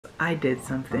I did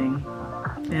something,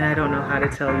 and I don't know how to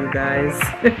tell you guys.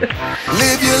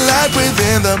 Live your life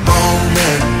within the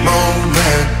moment,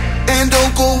 and don't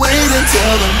go wait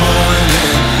until the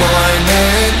morning.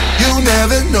 You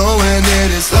never know when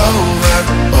it is over.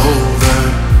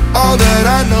 All that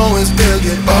I know is we'll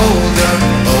get older.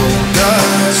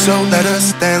 So let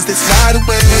us dance this night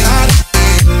away.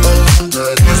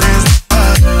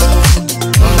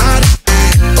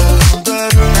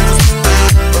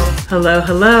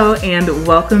 Hello, and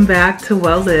welcome back to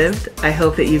Well Lived. I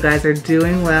hope that you guys are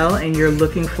doing well and you're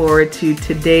looking forward to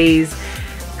today's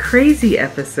crazy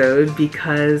episode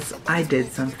because I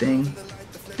did something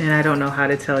and I don't know how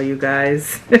to tell you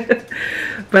guys.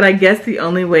 But I guess the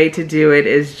only way to do it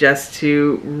is just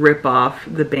to rip off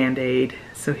the Band-Aid.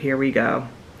 So here we go.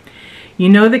 You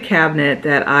know the cabinet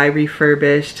that I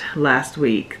refurbished last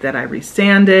week, that I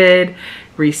resanded,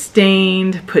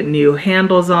 restained, put new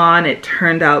handles on. It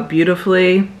turned out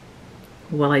beautifully.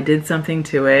 Well, I did something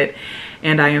to it,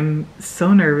 and I am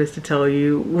so nervous to tell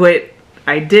you what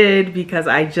I did because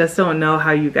I just don't know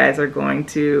how you guys are going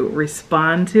to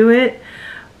respond to it.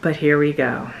 But here we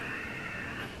go.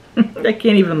 I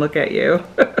can't even look at you.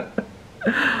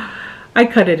 I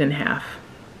cut it in half.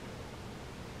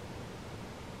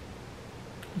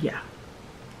 Yeah,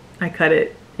 I cut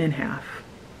it in half.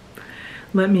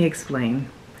 Let me explain.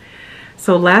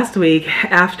 So last week,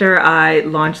 after I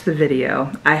launched the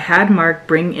video, I had Mark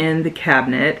bring in the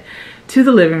cabinet to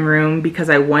the living room because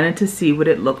I wanted to see what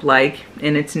it looked like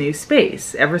in its new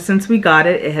space. Ever since we got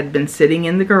it, it had been sitting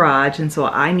in the garage, and so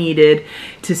I needed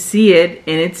to see it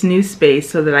in its new space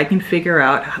so that I can figure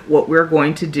out what we're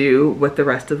going to do with the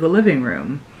rest of the living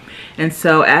room. And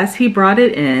so as he brought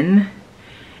it in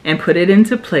and put it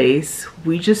into place,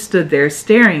 we just stood there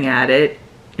staring at it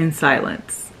in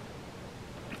silence.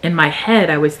 In my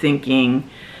head, I was thinking,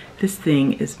 this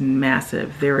thing is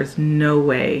massive. There is no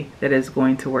way that it's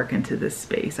going to work into this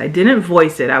space. I didn't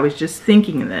voice it. I was just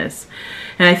thinking this.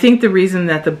 And I think the reason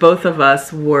that the both of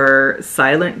us were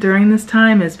silent during this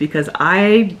time is because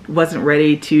I wasn't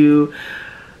ready to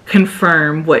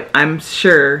confirm what I'm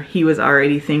sure he was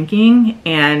already thinking,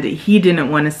 and he didn't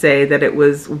want to say that it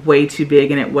was way too big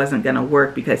and it wasn't going to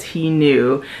work because he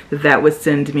knew that that would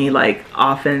send me like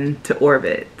off into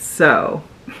orbit. So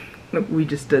we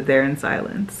just stood there in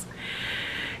silence.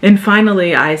 And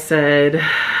finally I said,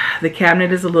 the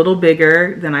cabinet is a little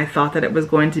bigger than I thought that it was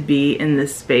going to be in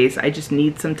this space. I just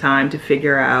need some time to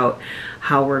figure out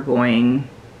how we're going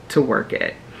to work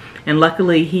it. And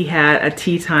luckily he had a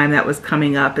tea time that was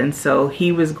coming up, and so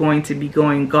he was going to be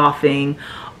going golfing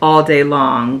all day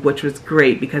long, which was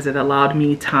great because it allowed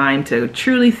me time to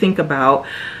truly think about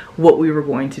what we were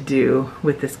going to do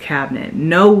with this cabinet.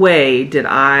 No way did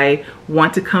I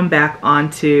want to come back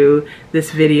onto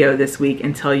this video this week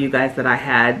and tell you guys that I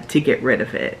had to get rid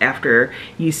of it. After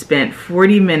you spent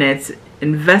 40 minutes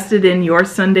invested in your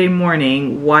Sunday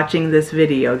morning watching this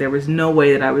video, there was no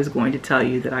way that I was going to tell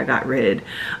you that I got rid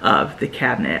of the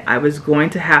cabinet. I was going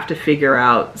to have to figure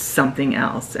out something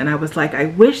else. And I was like, I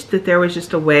wish that there was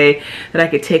just a way that I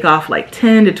could take off like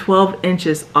 10 to 12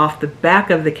 inches off the back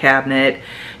of the cabinet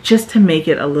just to make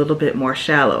it a little bit more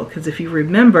shallow. Because if you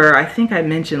remember, I think I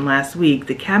mentioned last week,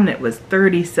 the cabinet was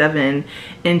 37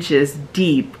 inches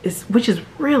deep, which is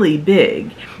really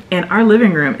big. And our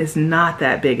living room is not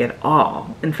that big at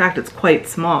all. In fact, it's quite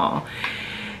small.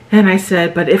 And I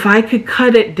said, but if I could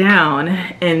cut it down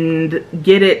and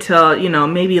get it to, you know,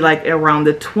 maybe like around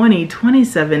the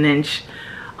 27 inch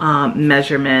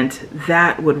measurement,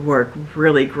 that would work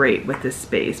really great with this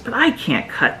space. But I can't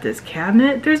cut this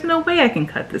cabinet. There's no way I can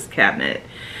cut this cabinet.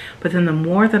 But then the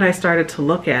more that I started to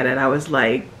look at it, I was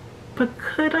like, but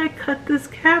could I cut this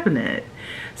cabinet?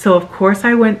 So of course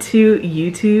I went to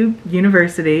YouTube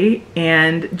University,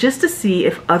 and just to see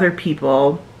if other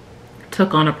people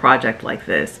took on a project like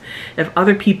this, if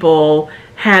other people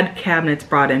had cabinets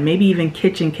brought in, maybe even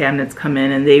kitchen cabinets come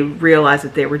in, and they realized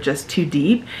that they were just too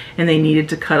deep and they needed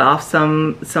to cut off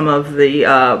some of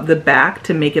the back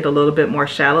to make it a little bit more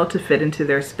shallow to fit into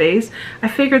their space. I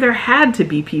figured there had to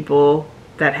be people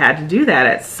that had to do that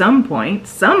at some point.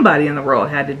 Somebody in the world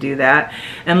had to do that,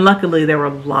 and luckily there were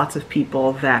lots of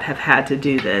people that have had to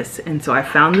do this. And so I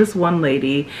found this one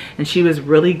lady, and she was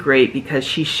really great because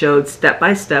she showed step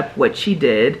by step what she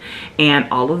did and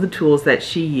all of the tools that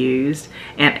she used.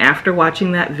 And after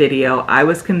watching that video, I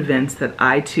was convinced that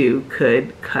I too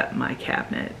could cut my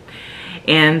cabinet.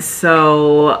 And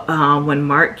so when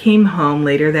Mark came home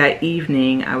later that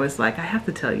evening, I was like, I have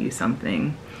to tell you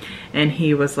something. And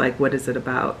he was like, what is it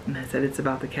about? And I said, it's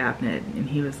about the cabinet. And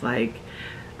he was like,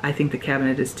 I think the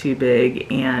cabinet is too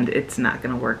big and it's not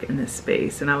gonna work in this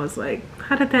space. And I was like,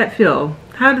 how did that feel?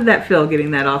 How did that feel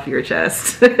getting that off your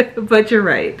chest? But you're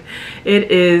right. It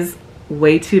is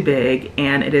way too big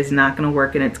and it is not gonna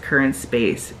work in its current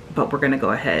space, but we're gonna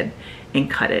go ahead and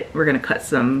cut it. We're gonna cut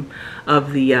some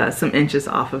of the, some inches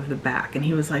off of the back. And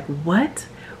he was like, what?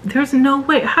 There's no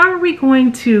way. How are we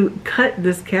going to cut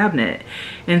this cabinet?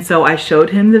 And so I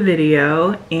showed him the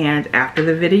video, and after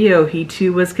the video, he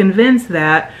too was convinced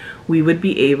that we would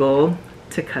be able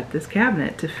to cut this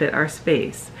cabinet to fit our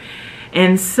space.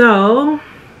 And so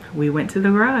we went to the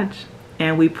garage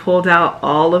and we pulled out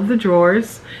all of the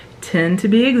drawers, 10 to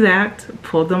be exact,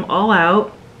 pulled them all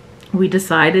out. We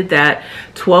decided that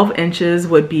 12 inches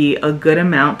would be a good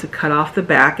amount to cut off the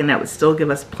back, and that would still give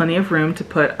us plenty of room to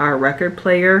put our record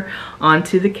player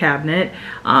onto the cabinet,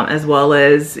 as well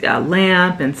as a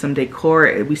lamp and some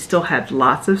decor. We still had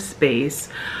lots of space.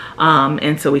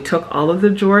 And so we took all of the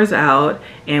drawers out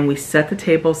and we set the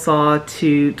table saw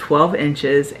to 12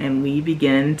 inches and we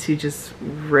began to just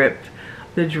rip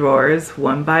the drawers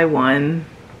one by one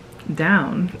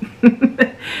down.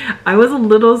 I was a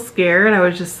little scared. I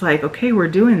was just like, okay, we're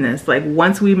doing this. Like,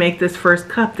 once we make this first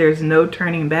cut, there's no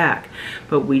turning back.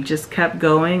 But we just kept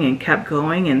going and kept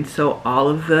going, and so all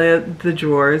of the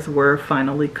drawers were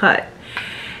finally cut.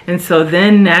 And so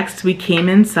then next we came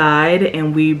inside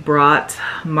and we brought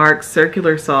Mark's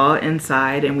circular saw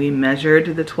inside and we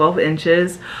measured the 12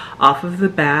 inches off of the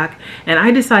back. And I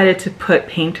decided to put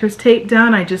painter's tape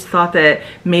down. I just thought that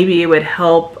maybe it would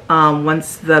help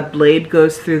once the blade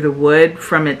goes through the wood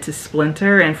from it to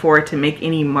splinter and for it to make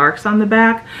any marks on the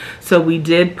back. So we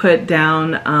did put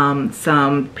down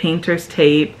some painter's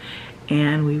tape,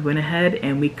 and we went ahead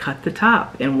and we cut the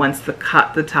top. And once the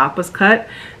top was cut,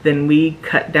 then we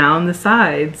cut down the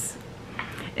sides.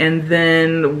 And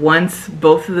then once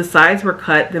both of the sides were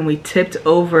cut, then we tipped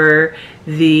over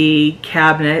the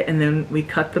cabinet and then we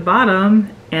cut the bottom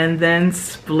and then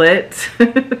split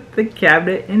the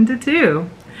cabinet into two.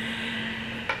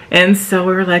 And so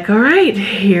we were like, all right,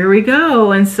 here we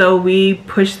go. And so we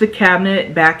pushed the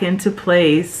cabinet back into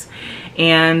place,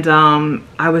 and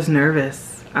I was nervous.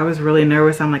 I was really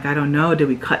nervous. I'm like, I don't know, did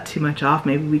we cut too much off?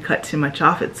 Maybe we cut too much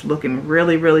off. It's looking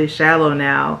really, really shallow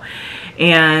now.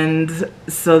 And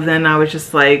so then I was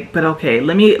just like, but okay,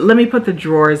 let me put the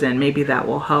drawers in. Maybe that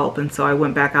will help. And so I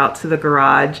went back out to the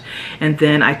garage, and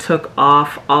then I took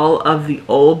off all of the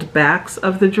old backs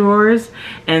of the drawers.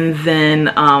 And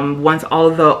then once all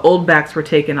of the old backs were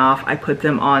taken off, I put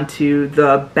them onto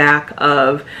the back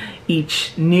of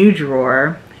each new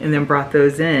drawer and then brought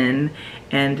those in.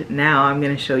 And now I'm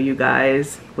going to show you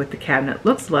guys what the cabinet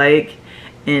looks like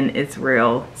in its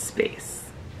real space.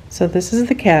 So this is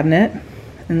the cabinet,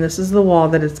 and this is the wall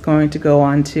that it's going to go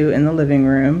onto in the living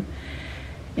room.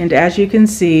 And as you can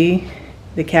see,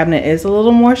 the cabinet is a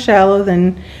little more shallow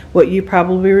than what you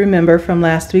probably remember from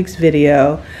last week's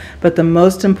video, but the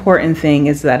most important thing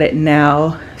is that it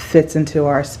now fits into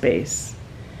our space.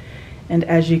 And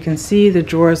as you can see, the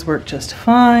drawers work just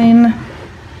fine.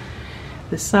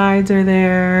 The sides are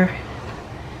there.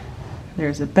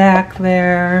 There's a back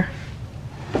there.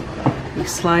 We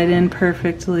slide in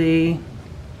perfectly.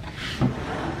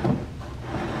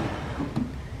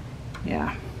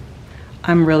 Yeah,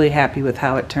 I'm really happy with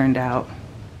how it turned out.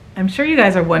 I'm sure you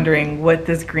guys are wondering what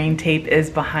this green tape is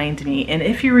behind me, and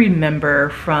if you remember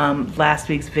from last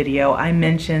week's video, I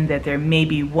mentioned that there may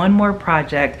be one more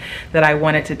project that I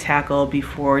wanted to tackle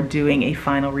before doing a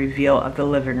final reveal of the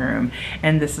living room,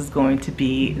 and this is going to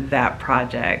be that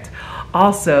project.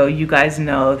 Also, you guys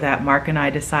know that Mark and I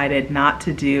decided not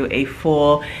to do a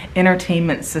full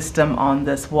entertainment system on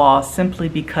this wall simply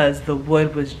because the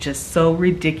wood was just so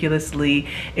ridiculously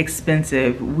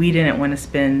expensive. We didn't want to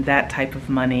spend that type of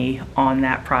money on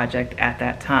that project at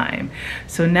that time.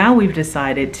 So now we've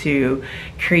decided to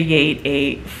create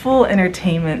a full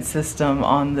entertainment system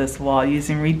on this wall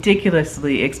using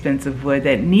ridiculously expensive wood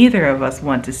that neither of us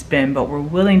want to spend, but we're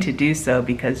willing to do so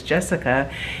because Jessica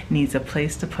needs a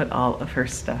place to put all of her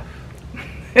stuff.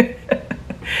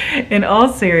 In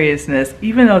all seriousness,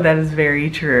 even though that is very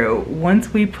true,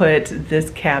 once we put this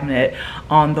cabinet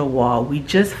on the wall, we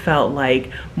just felt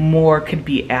like more could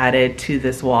be added to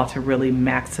this wall to really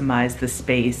maximize the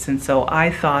space. And so I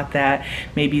thought that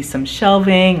maybe some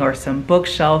shelving or some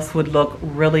bookshelves would look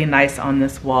really nice on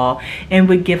this wall and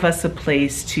would give us a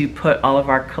place to put all of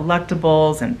our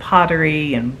collectibles and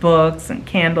pottery and books and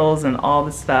candles and all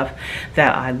the stuff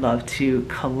that I love to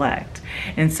collect.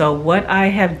 And so what I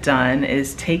have done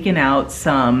is taken out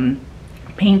some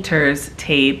painter's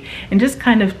tape and just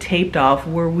kind of taped off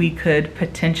where we could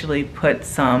potentially put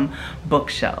some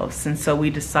bookshelves. And so we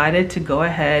decided to go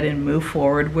ahead and move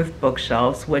forward with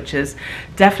bookshelves, which is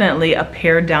definitely a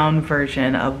pared down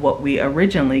version of what we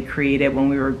originally created when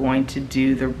we were going to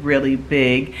do the really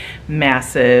big,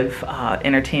 massive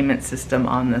entertainment system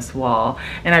on this wall.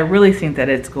 And I really think that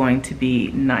it's going to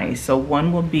be nice. So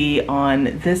one will be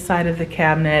on this side of the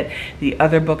cabinet, the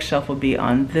other bookshelf will be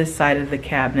on this side of the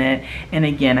cabinet, and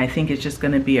again, I think it's just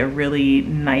going to be a really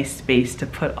nice space to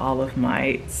put all of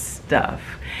my stuff.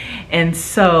 And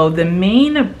so the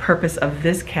main purpose of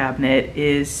this cabinet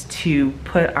is to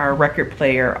put our record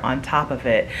player on top of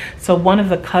it. So one of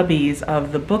the cubbies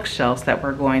of the bookshelves that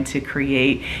we're going to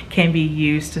create can be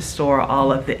used to store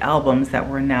all of the albums that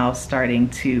we're now starting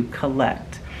to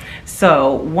collect.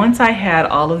 So once I had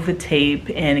all of the tape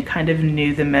and kind of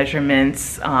knew the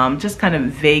measurements, just kind of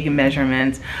vague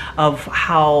measurements of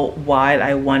how wide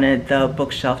I wanted the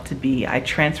bookshelf to be, I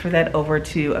transferred that over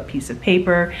to a piece of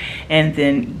paper and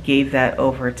then gave that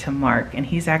over to Mark. And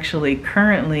he's actually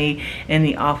currently in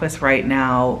the office right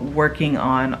now working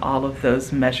on all of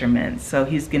those measurements. So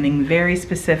he's getting very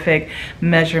specific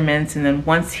measurements, and then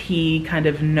once he kind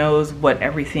of knows what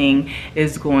everything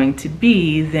is going to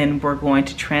be, then we're going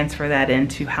to transfer that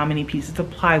into how many pieces of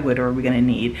plywood are we going to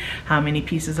need, how many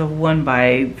pieces of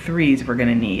 1x3s we're going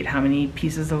to need, how many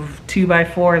pieces of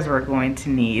 2x4s we're going to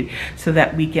need, so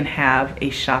that we can have a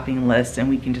shopping list and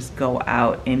we can just go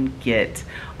out and get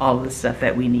all of the stuff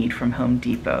that we need from Home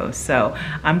Depot. So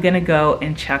I'm going to go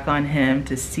and check on him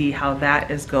to see how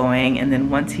that is going, and then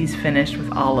once he's finished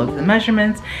with all of the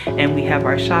measurements and we have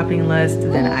our shopping list,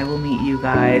 then I will meet you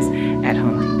guys at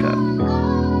Home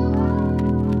Depot.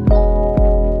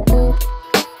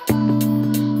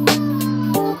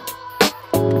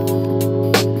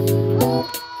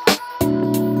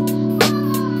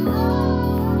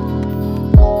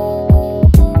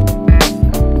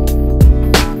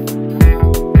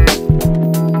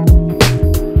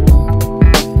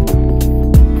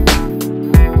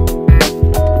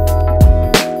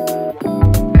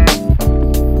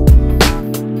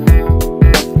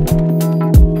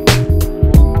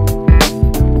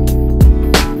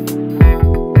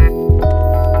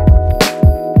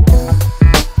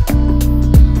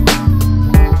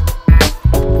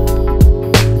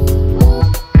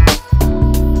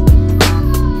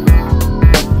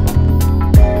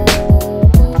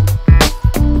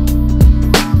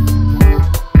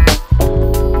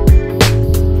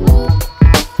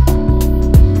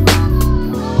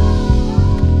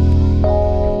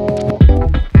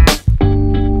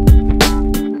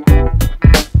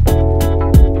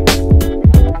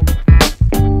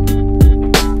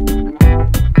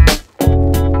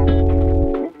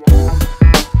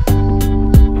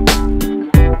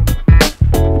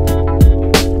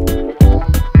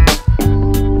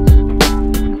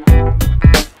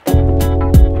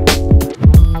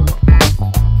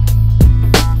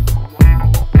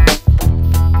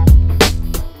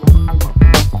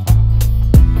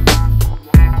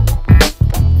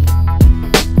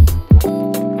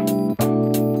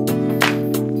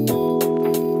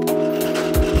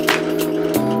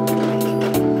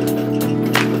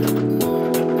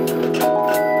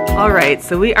 Alright,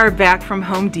 so we are back from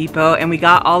Home Depot and we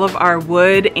got all of our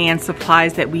wood and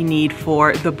supplies that we need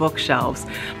for the bookshelves.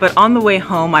 But on the way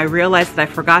home, I realized that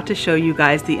I forgot to show you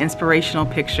guys the inspirational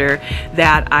picture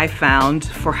that I found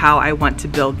for how I want to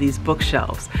build these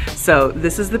bookshelves. So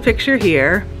this is the picture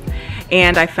here.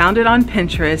 And I found it on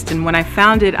Pinterest, and when I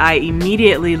found it, I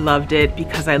immediately loved it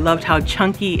because I loved how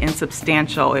chunky and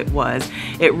substantial it was.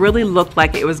 It really looked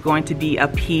like it was going to be a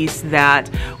piece that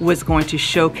was going to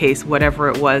showcase whatever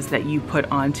it was that you put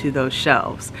onto those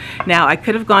shelves. Now, I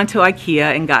could have gone to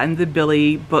IKEA and gotten the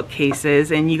Billy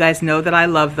bookcases, and you guys know that I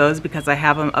love those because I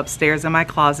have them upstairs in my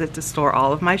closet to store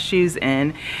all of my shoes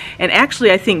in. And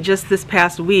actually, I think just this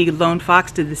past week, Lone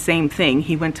Fox did the same thing.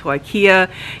 He went to IKEA,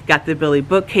 got the Billy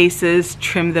bookcases,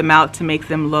 trimmed them out to make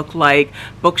them look like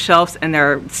bookshelves, and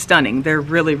they're stunning. They're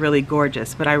really, really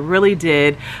gorgeous. But I really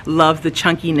did love the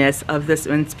chunkiness of this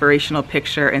inspirational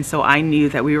picture, and so I knew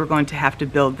that we were going to have to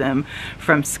build them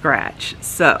from scratch.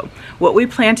 So what we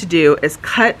plan to do is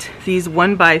cut these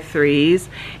 1x3s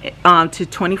to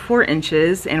 24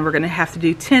 inches, and we're going to have to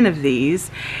do 10 of these.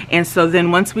 And so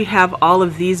then once we have all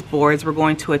of these boards, we're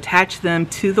going to attach them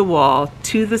to the wall,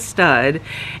 to the stud,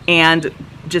 and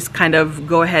just kind of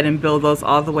go ahead and build those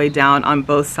all the way down on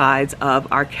both sides of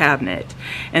our cabinet.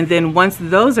 And then once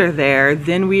those are there,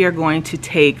 then we are going to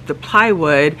take the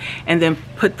plywood and then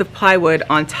put the plywood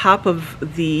on top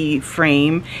of the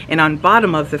frame and on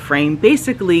bottom of the frame,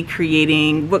 basically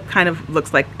creating what kind of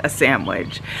looks like a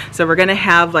sandwich. So we're going to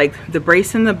have like the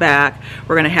brace in the back,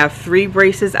 we're going to have 3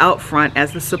 braces out front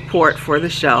as the support for the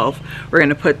shelf, we're going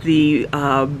to put the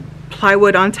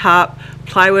plywood on top,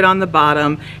 plywood on the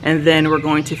bottom, and then we're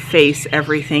going to face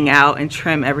everything out and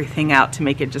trim everything out to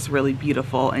make it just really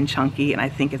beautiful and chunky, and I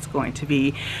think it's going to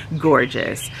be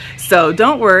gorgeous. So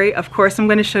don't worry, of course I'm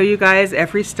going to show you guys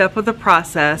every step of the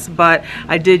process, but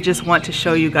I did just want to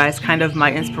show you guys kind of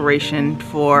my inspiration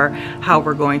for how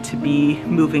we're going to be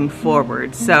moving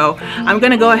forward. So I'm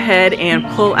going to go ahead and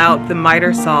pull out the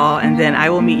miter saw, and then I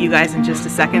will meet you guys in just a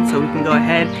second so we can go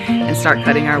ahead and start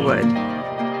cutting our wood.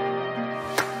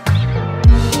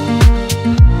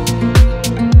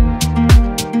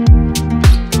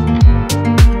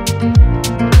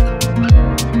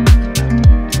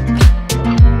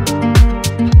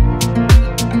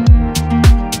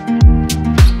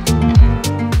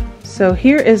 So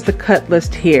here is the cut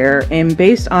list here, and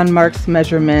based on Mark's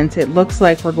measurements, it looks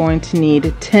like we're going to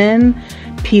need 10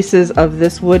 pieces of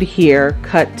this wood here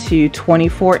cut to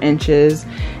 24 inches,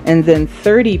 and then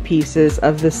 30 pieces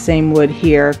of the same wood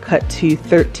here cut to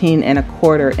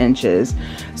 13¼ inches.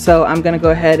 So I'm gonna go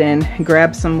ahead and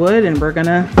grab some wood and we're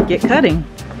gonna get cutting.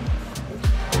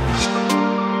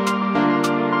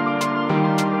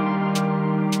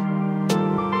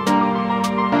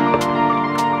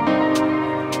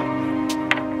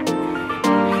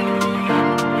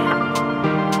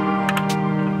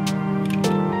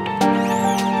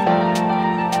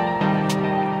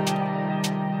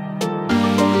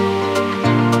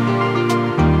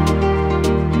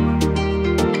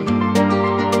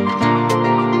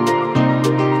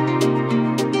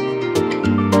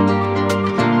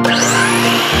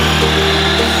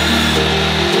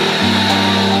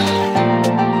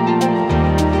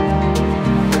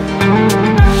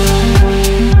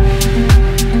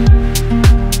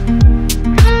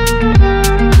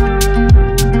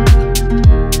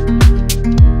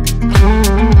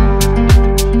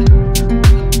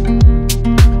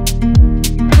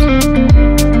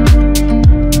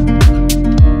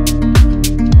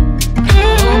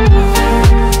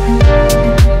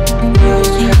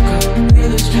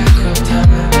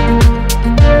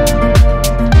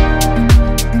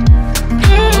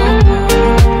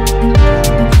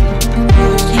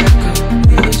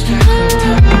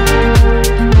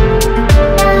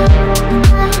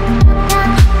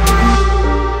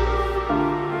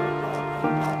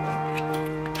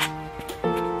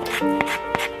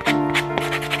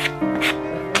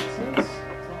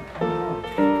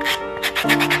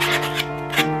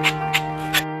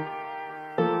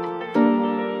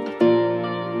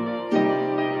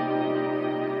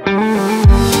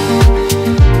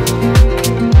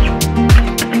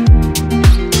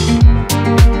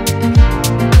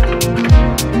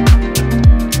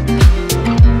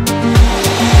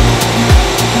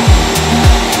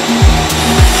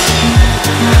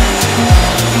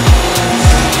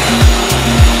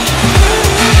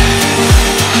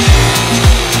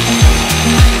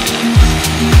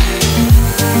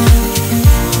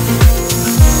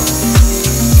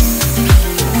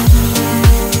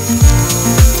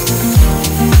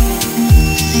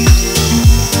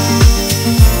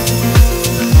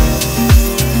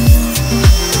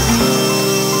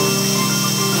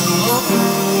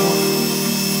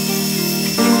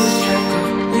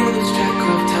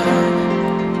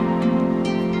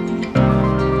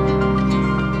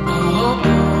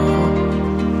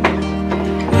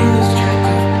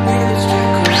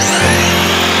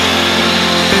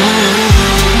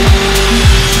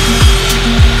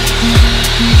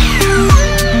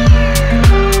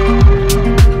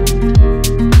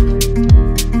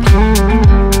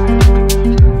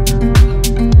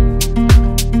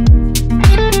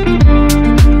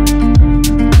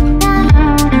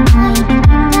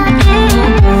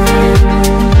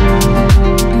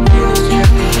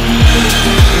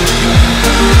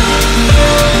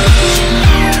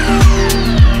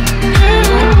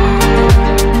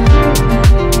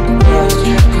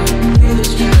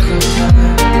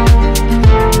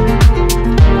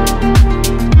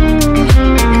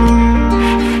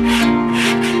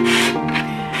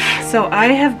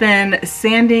 I have been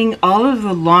sanding all of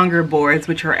the longer boards,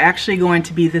 which are actually going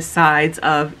to be the sides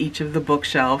of each of the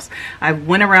bookshelves. I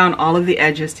went around all of the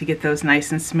edges to get those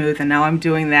nice and smooth, and now I'm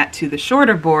doing that to the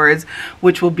shorter boards,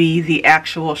 which will be the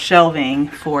actual shelving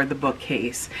for the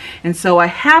bookcase. And so I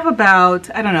have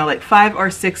about, I don't know, like 5 or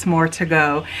 6 more to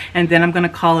go, and then I'm going to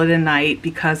call it a night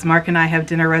because Mark and I have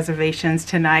dinner reservations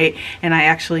tonight, and I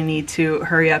actually need to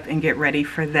hurry up and get ready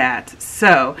for that.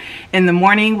 So in the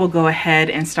morning, we'll go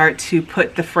ahead and start to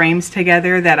put the frames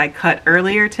together that I cut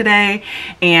earlier today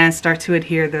and start to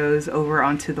adhere those over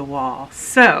onto the wall.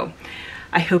 So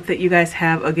I hope that you guys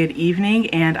have a good evening,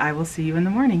 and I will see you in the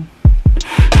morning.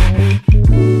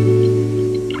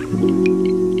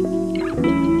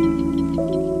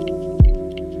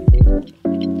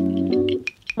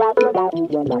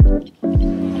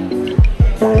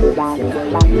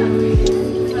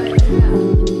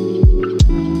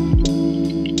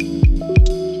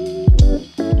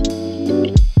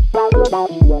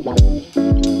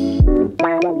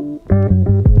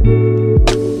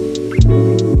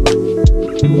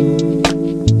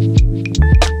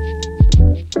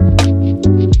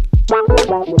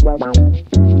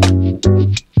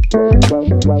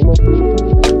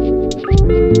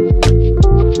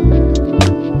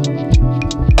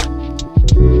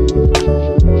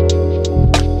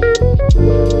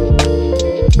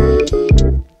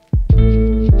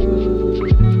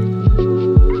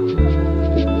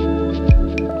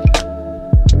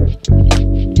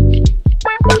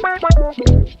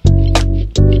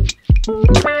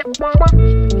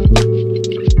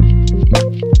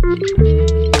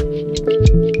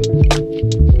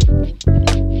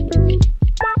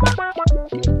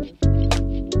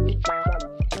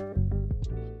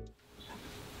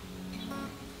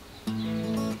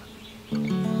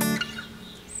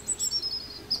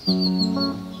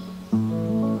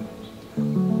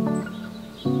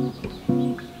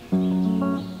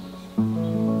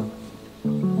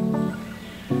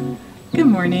 Good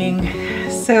morning.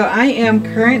 So I am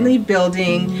currently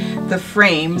building the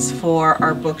frames for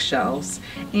our bookshelves,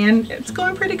 and it's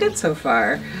going pretty good so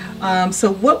far.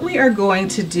 So what we are going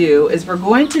to do is we're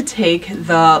going to take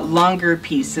the longer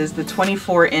pieces, the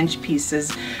 24-inch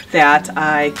pieces that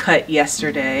I cut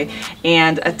yesterday,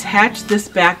 and attach this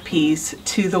back piece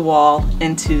to the wall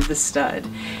into the stud.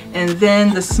 And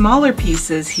then the smaller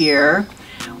pieces here,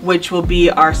 which will be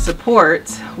our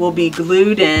supports, will be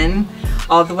glued in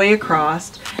all the way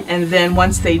across, and then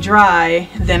once they dry,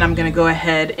 then I'm going to go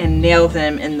ahead and nail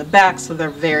them in the back so they're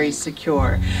very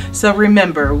secure. So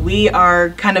remember, we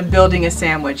are kind of building a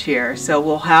sandwich here. So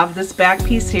we'll have this back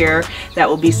piece here that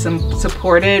will be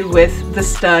supported with the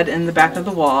stud in the back of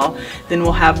the wall. Then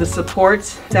we'll have the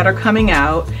supports that are coming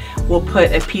out. We'll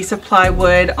put a piece of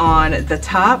plywood on the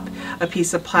top, a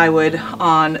piece of plywood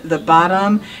on the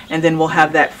bottom, and then we'll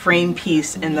have that frame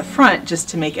piece in the front just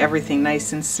to make everything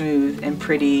nice and smooth and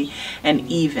pretty and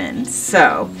even.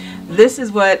 So this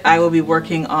is what I will be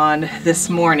working on this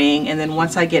morning, and then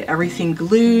once I get everything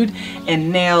glued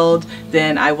and nailed,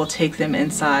 then I will take them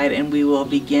inside and we will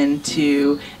begin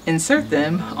to insert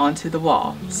them onto the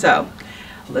wall. So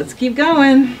let's keep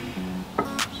going.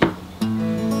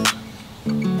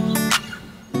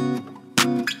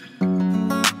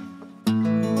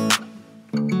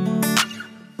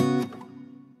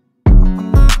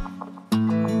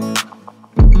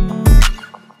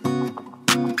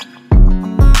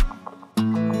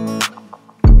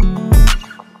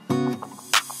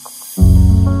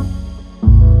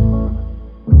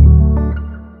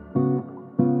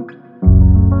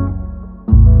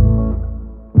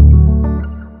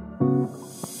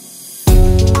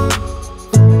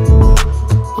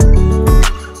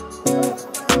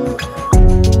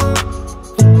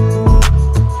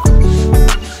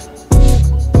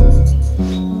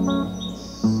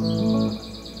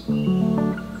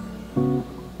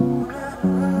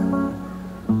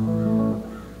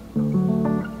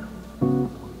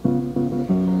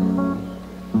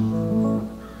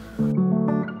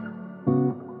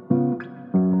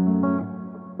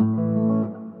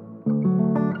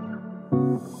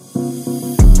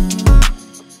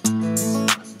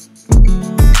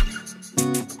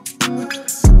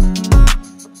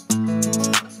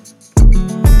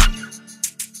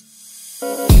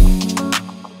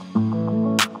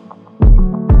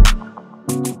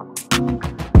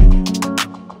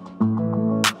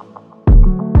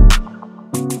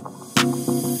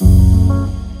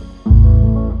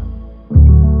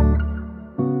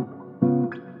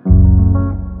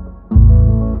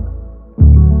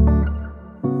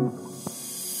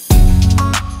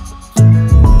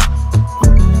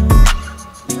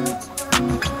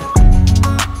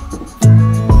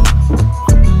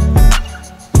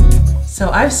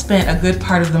 spent a good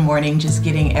part of the morning just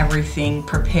getting everything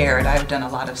prepared. I've done a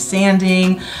lot of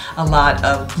sanding, a lot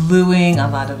of gluing, a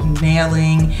lot of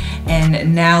nailing,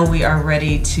 and now we are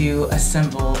ready to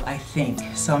assemble, I think.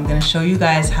 So I'm gonna show you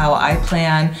guys how I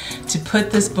plan to put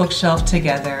this bookshelf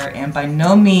together, and by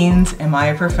no means am I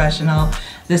a professional.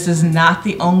 This is not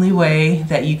the only way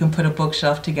that you can put a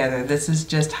bookshelf together. This is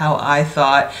just how I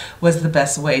thought was the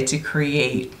best way to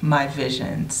create my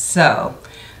vision. So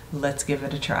let's give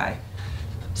it a try.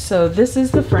 So this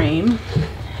is the frame,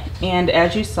 and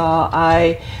as you saw,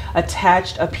 I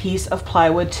attached a piece of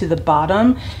plywood to the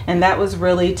bottom, and that was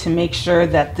really to make sure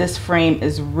that this frame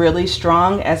is really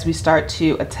strong as we start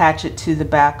to attach it to the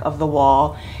back of the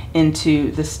wall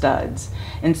into the studs.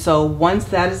 And so once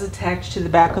that is attached to the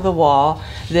back of the wall,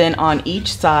 then on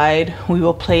each side we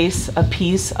will place a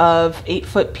piece of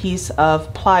 8-foot piece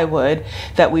of plywood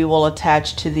that we will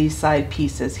attach to these side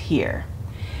pieces here.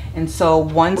 And so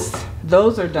once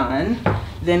those are done,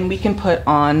 then we can put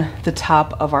on the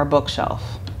top of our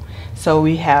bookshelf. So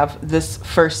we have this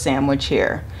first sandwich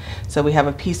here. So we have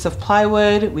a piece of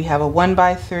plywood, we have a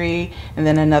 1x3, and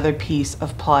then another piece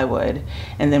of plywood.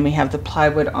 And then we have the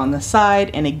plywood on the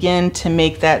side, and again, to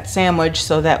make that sandwich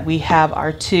so that we have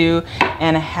our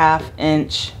 2.5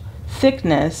 inch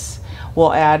thickness,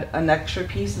 we'll add an extra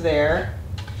piece there,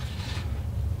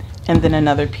 and then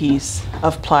another piece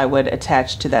of plywood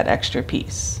attached to that extra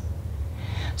piece.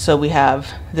 So we have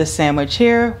this sandwich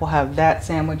here, we'll have that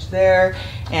sandwich there,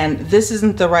 and this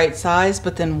isn't the right size,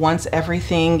 but then once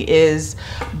everything is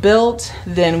built,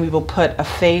 then we will put a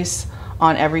face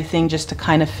on everything just to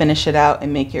kind of finish it out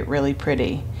and make it really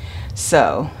pretty.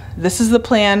 So this is the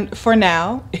plan for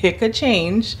now. It could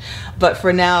change, but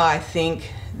for now I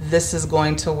think this is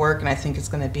going to work, and I think it's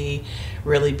going to be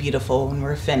really beautiful when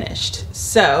we're finished.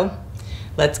 So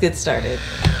let's get started.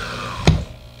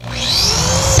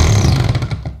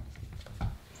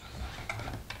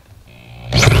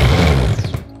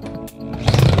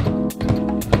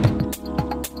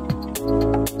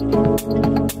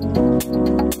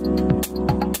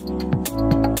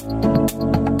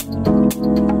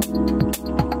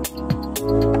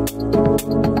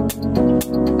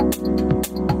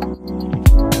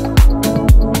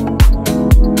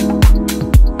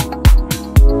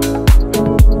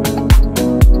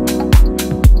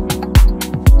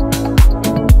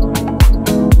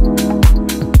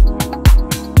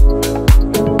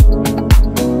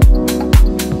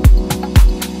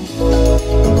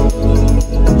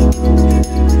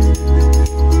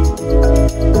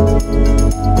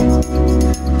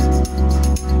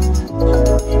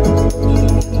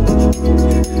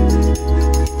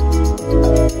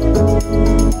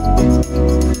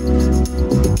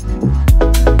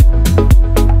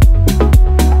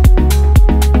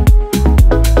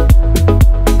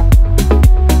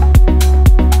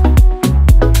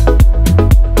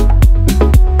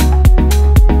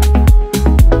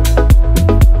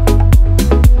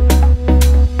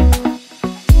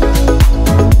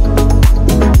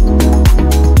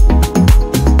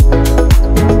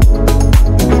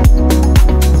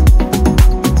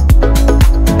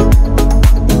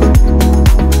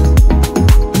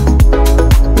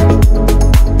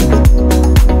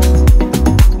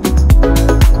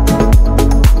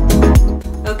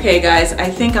 Okay guys, I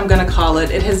think I'm gonna call it.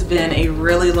 It has been a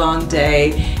really long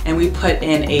day and we put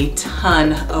in a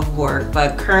ton of work,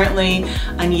 but currently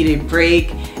I need a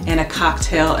break and a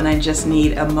cocktail, and I just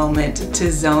need a moment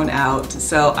to zone out.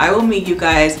 So I will meet you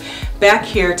guys back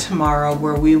here tomorrow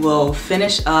where we will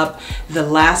finish up the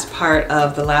last part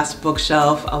of the last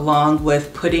bookshelf, along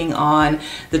with putting on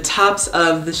the tops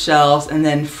of the shelves and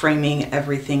then framing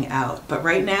everything out. But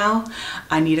right now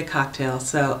I need a cocktail,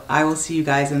 so I will see you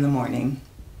guys in the morning.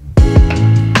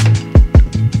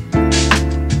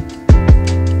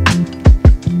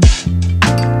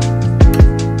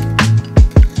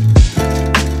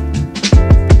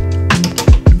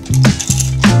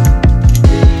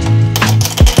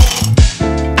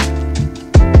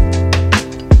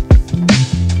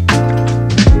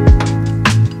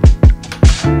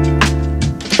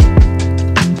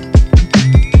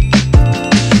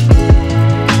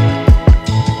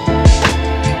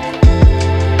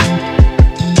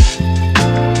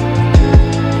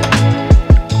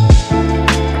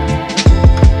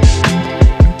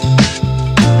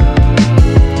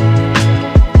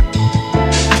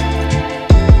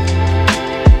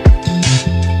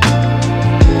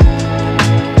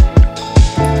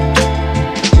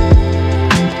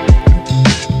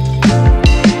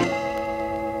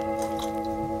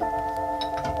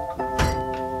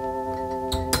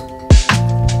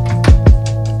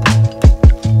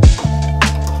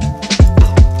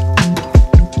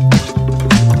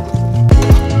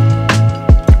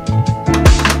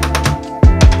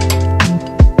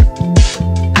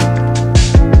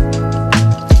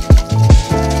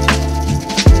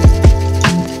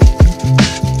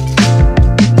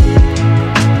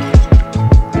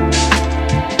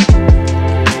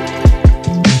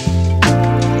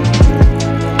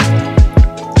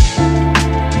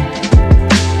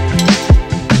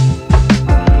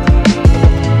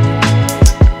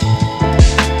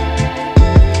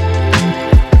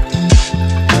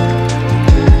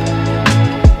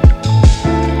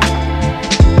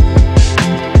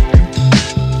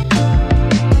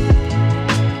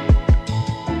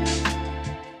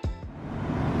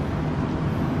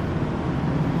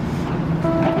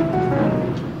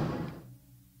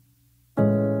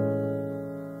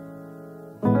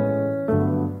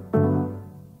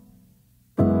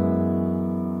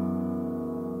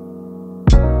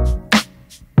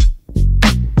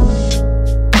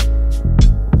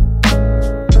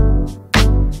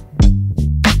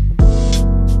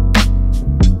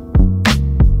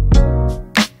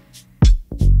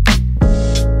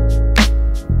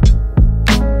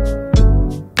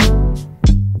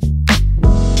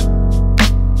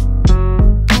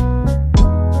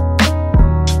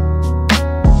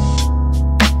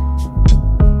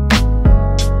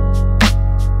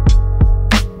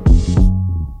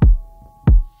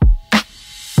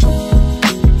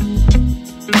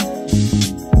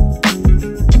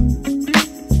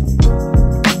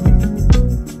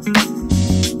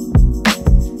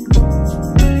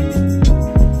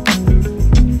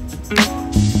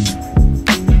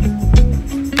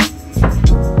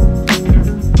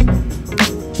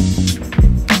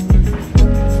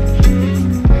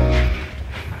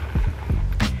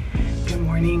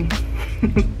 morning.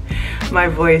 My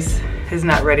voice is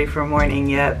not ready for morning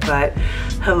yet, but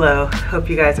hello,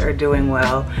 hope you guys are doing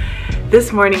well.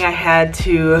 This morning I had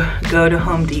to go to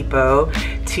Home Depot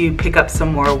to pick up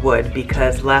some more wood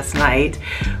because last night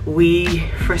we,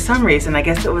 for some reason, I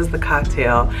guess it was the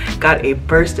cocktail, got a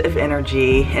burst of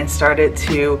energy and started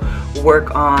to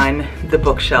work on the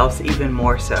bookshelves even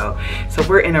more so. So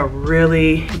we're in a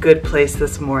really good place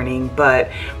this morning, but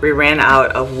we ran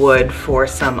out of wood for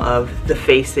some of the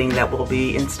facing that we'll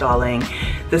be installing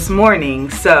this morning.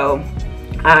 So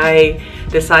I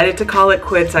decided to call it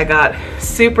quits. I got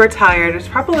super tired. It was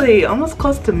probably almost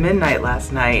close to midnight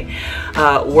last night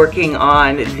working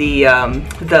on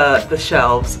the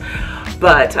shelves.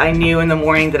 But I knew in the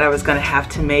morning that I was gonna have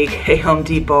to make a Home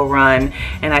Depot run,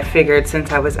 and I figured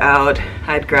since I was out,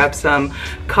 I'd grab some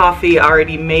coffee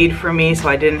already made for me so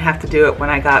I didn't have to do it when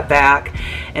I got back.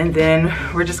 And then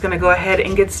we're just gonna go ahead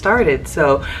and get started.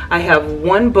 So I have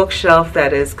one bookshelf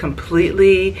that is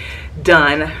completely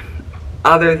done,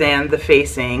 other than the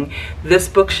facing. This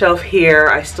bookshelf here,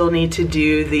 I still need to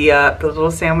do the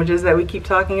little sandwiches that we keep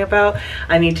talking about.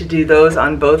 I need to do those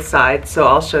on both sides, so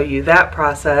I'll show you that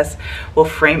process. We'll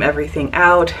frame everything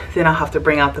out, then I'll have to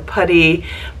bring out the putty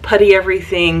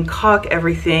everything, caulk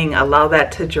everything, allow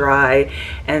that to dry,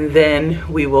 and then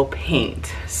we will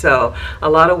paint. So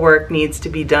a lot of work needs to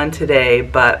be done today,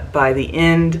 but by the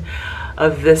end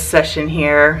of this session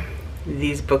here,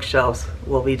 these bookshelves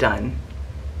will be done.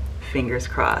 Fingers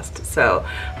crossed. So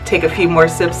take a few more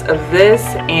sips of this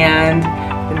and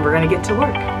then we're gonna get to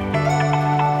work.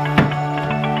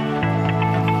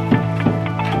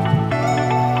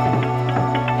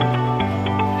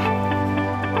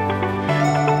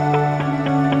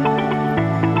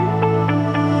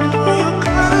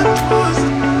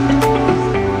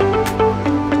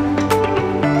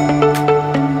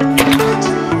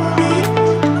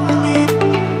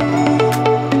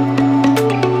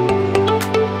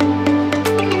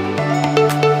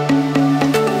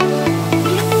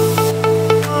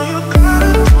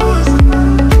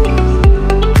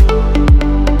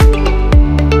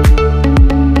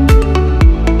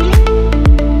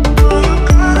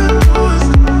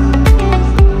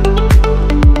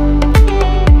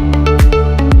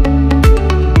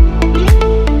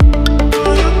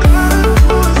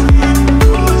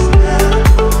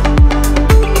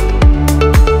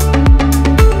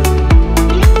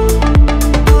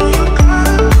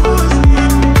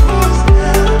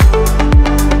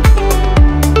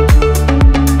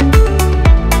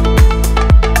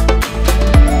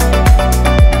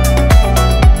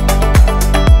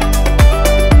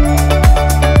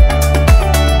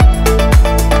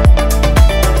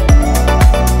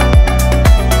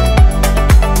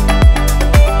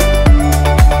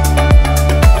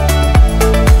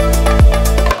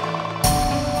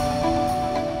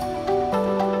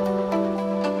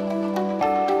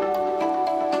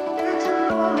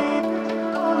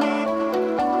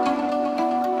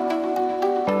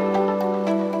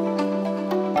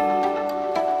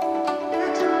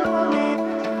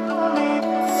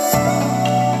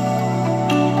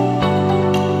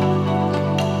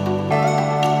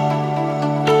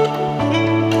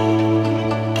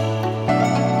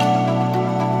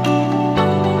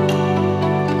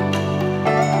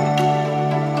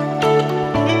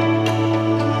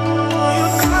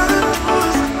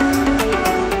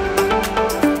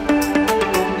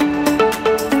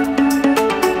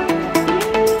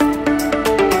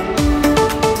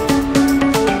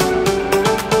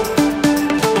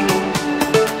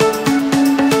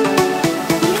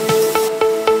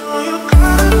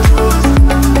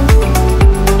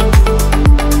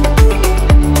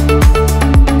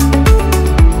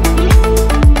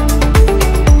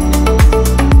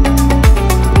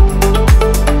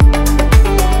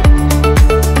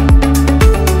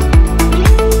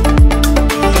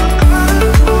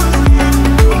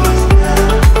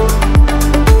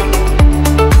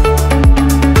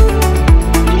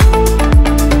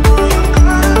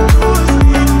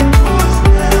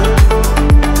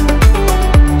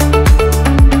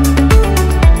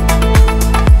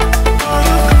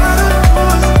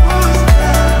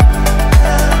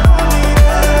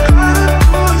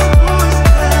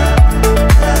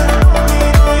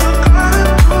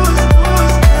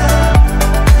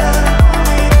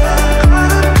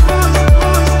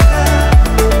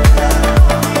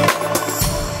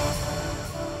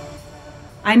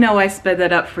 I know I sped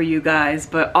that up for you guys,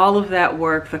 but all of that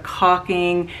work, the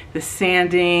caulking, the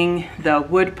sanding, the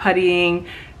wood puttying,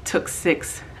 took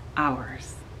 6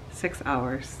 hours. 6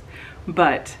 hours.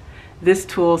 But this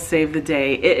tool saved the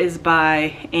day. It is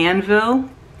by Anvil,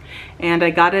 and I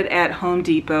got it at Home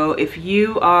Depot. If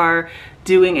you are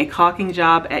doing a caulking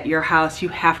job at your house, you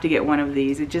have to get one of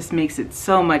these. It just makes it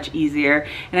so much easier,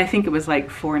 and I think it was like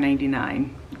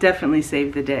 $4.99. Definitely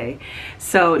saved the day.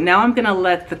 So now I'm gonna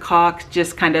let the caulk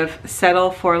just kind of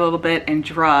settle for a little bit and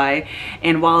dry,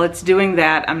 and while it's doing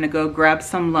that, I'm gonna go grab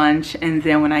some lunch, and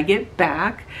then when I get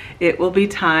back, it will be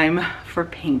time for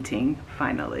painting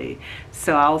finally.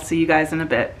 So I'll see you guys in a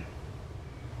bit.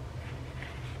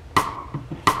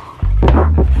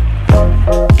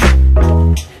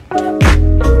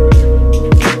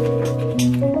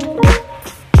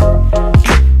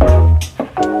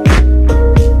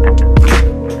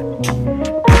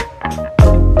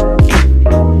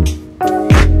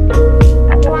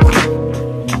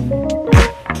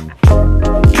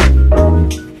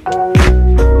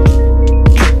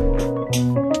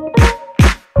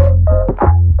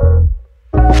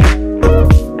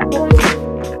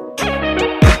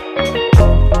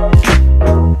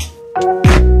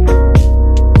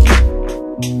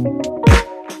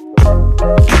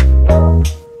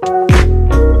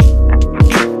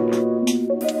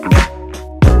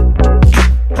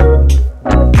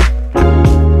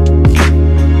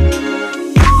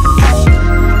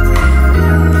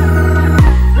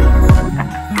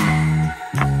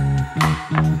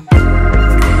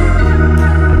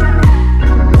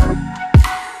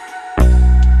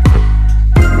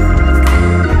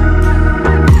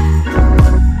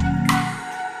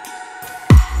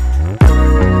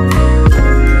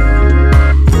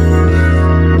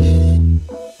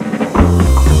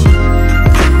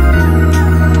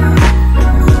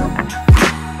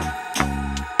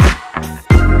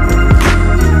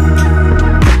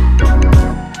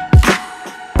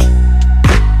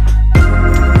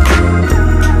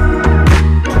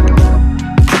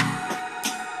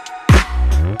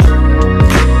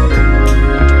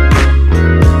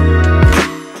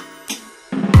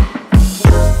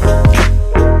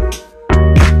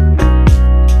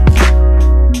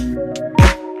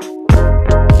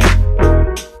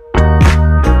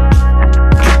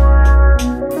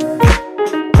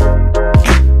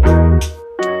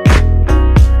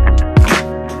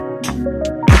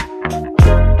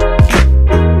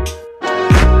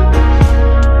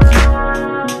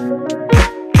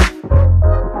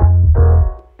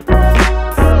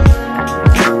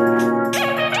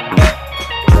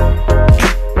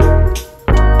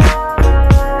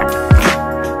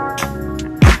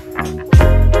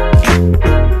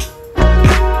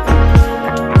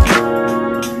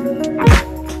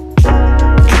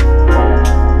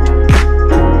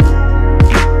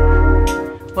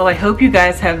 Well, I hope you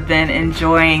guys have been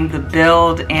enjoying the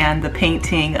build and the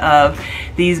painting of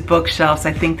these bookshelves.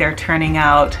 I think they're turning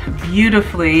out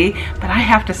beautifully, but I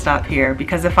have to stop here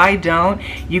because if I don't,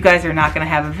 you guys are not going to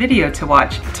have a video to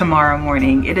watch tomorrow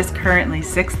morning. It is currently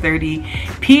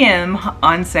 6:30 p.m.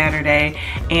 on Saturday,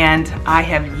 and I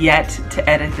have yet to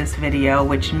edit this video,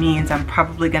 which means I'm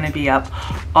probably going to be up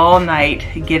all night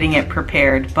getting it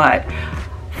prepared, but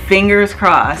fingers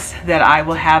crossed that I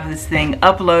will have this thing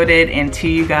uploaded and to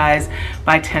you guys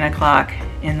by 10 o'clock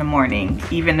in the morning,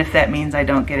 even if that means I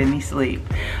don't get any sleep.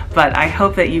 But I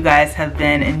hope that you guys have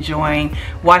been enjoying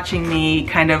watching me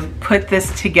kind of put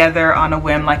this together on a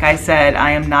whim. Like I said,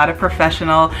 I am not a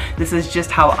professional. This is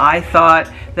just how I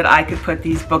thought that I could put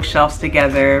these bookshelves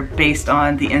together based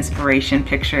on the inspiration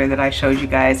picture that I showed you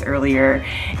guys earlier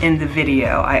in the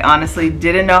video. I honestly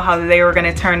didn't know how they were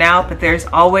going to turn out, but there's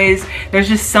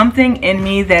just something in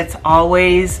me that's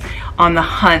always on the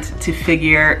hunt to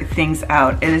figure things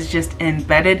out. It is just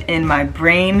embedded in my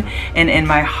brain and in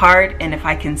my heart, and if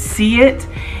I can see it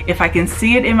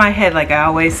in my head, like I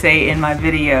always say in my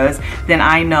videos, then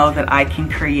I know that I can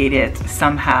create it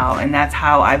somehow. And that's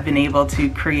how I've been able to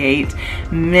create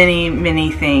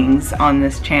many things on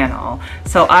this channel.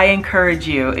 So I encourage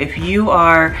you, if you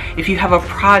have a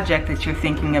project that you're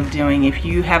thinking of doing, if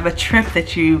you have a trip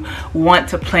that you want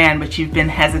to plan but you've been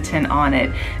hesitant on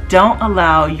it, don't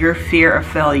allow your fear of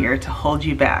failure to hold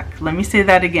you back. Let me say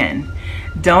that again.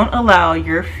 Don't allow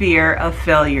your fear of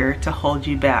failure to hold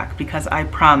you back, because I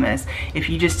promise if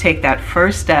you just take that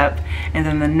first step and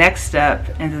then the next step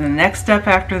and then the next step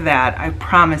after that, I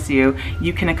promise you,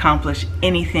 you can accomplish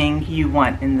anything you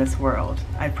want in this world.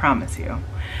 I promise you.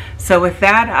 So with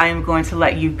that, I am going to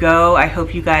let you go. I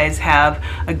hope you guys have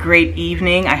a great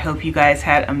evening. I hope you guys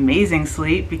had amazing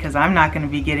sleep, because I'm not going to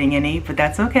be getting any, but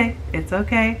that's okay. It's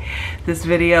okay. This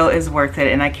video is worth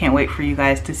it, and I can't wait for you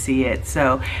guys to see it.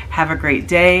 So have a great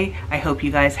day. I hope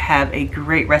you guys have a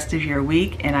great rest of your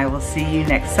week, and I will see you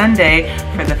next Sunday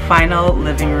for the final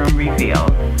living room reveal.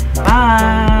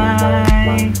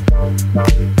 Bye.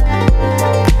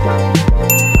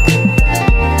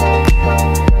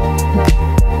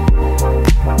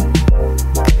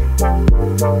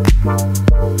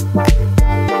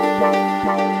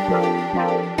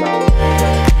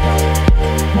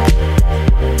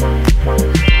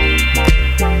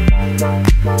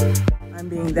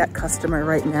 that customer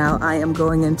right now. I am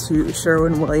going into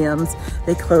Sherwin-Williams.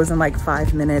 They close in like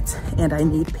 5 minutes and I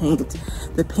need paint.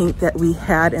 The paint that we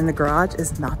had in the garage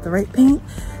is not the right paint.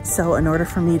 So in order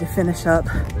for me to finish up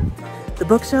the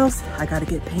bookshelves, I gotta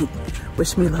get paint.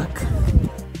 Wish me luck.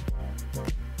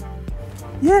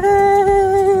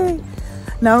 Yay!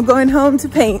 Now I'm going home to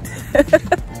paint.